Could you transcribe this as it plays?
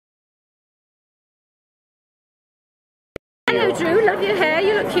Hello, Drew. Love your hair.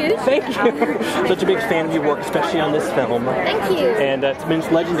 You look cute. Thank you. Such a big fan of your work, especially on this film. Thank you. And it's been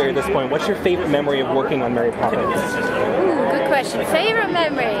legendary at this point. What's your favorite memory of working on Mary Poppins? Ooh, good question. Favorite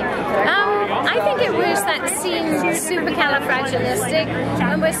memory? I think it was that scene, supercalifragilistic,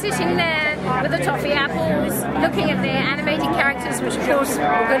 and we're sitting there with the toffee apples, looking at the animated characters, which of course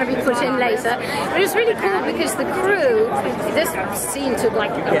are going to be put in later. But it was really cool because the crew, this scene took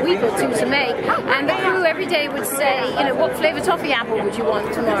like a week or two to make, and the crew every day would say, you know, what flavor toffee apple would you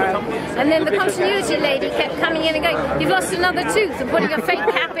want tomorrow? And then the continuity lady kept coming in and going, you've lost another tooth, and putting a fake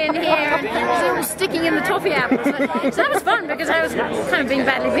cap in here, and so it was sticking in the toffee apples. So that was fun because I was kind of being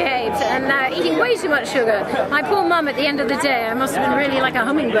badly behaved and eating way too much sugar. My poor mum at the end of the day, I must have been really like a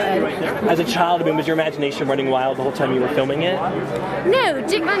hummingbird. As a child, I mean, was your imagination running wild the whole time you were filming it? No,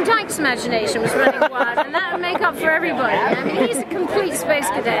 Dick Van Dyke's imagination was running wild, and that would make up for everybody. I mean, he's a complete space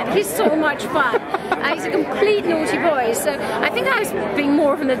cadet. He's so much fun. He's a complete naughty boy, so I think I was being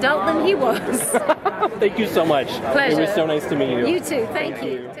more of an adult than he was. Thank you so much. Pleasure. It was so nice to meet you. You too. Thank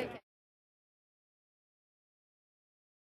you. Take care.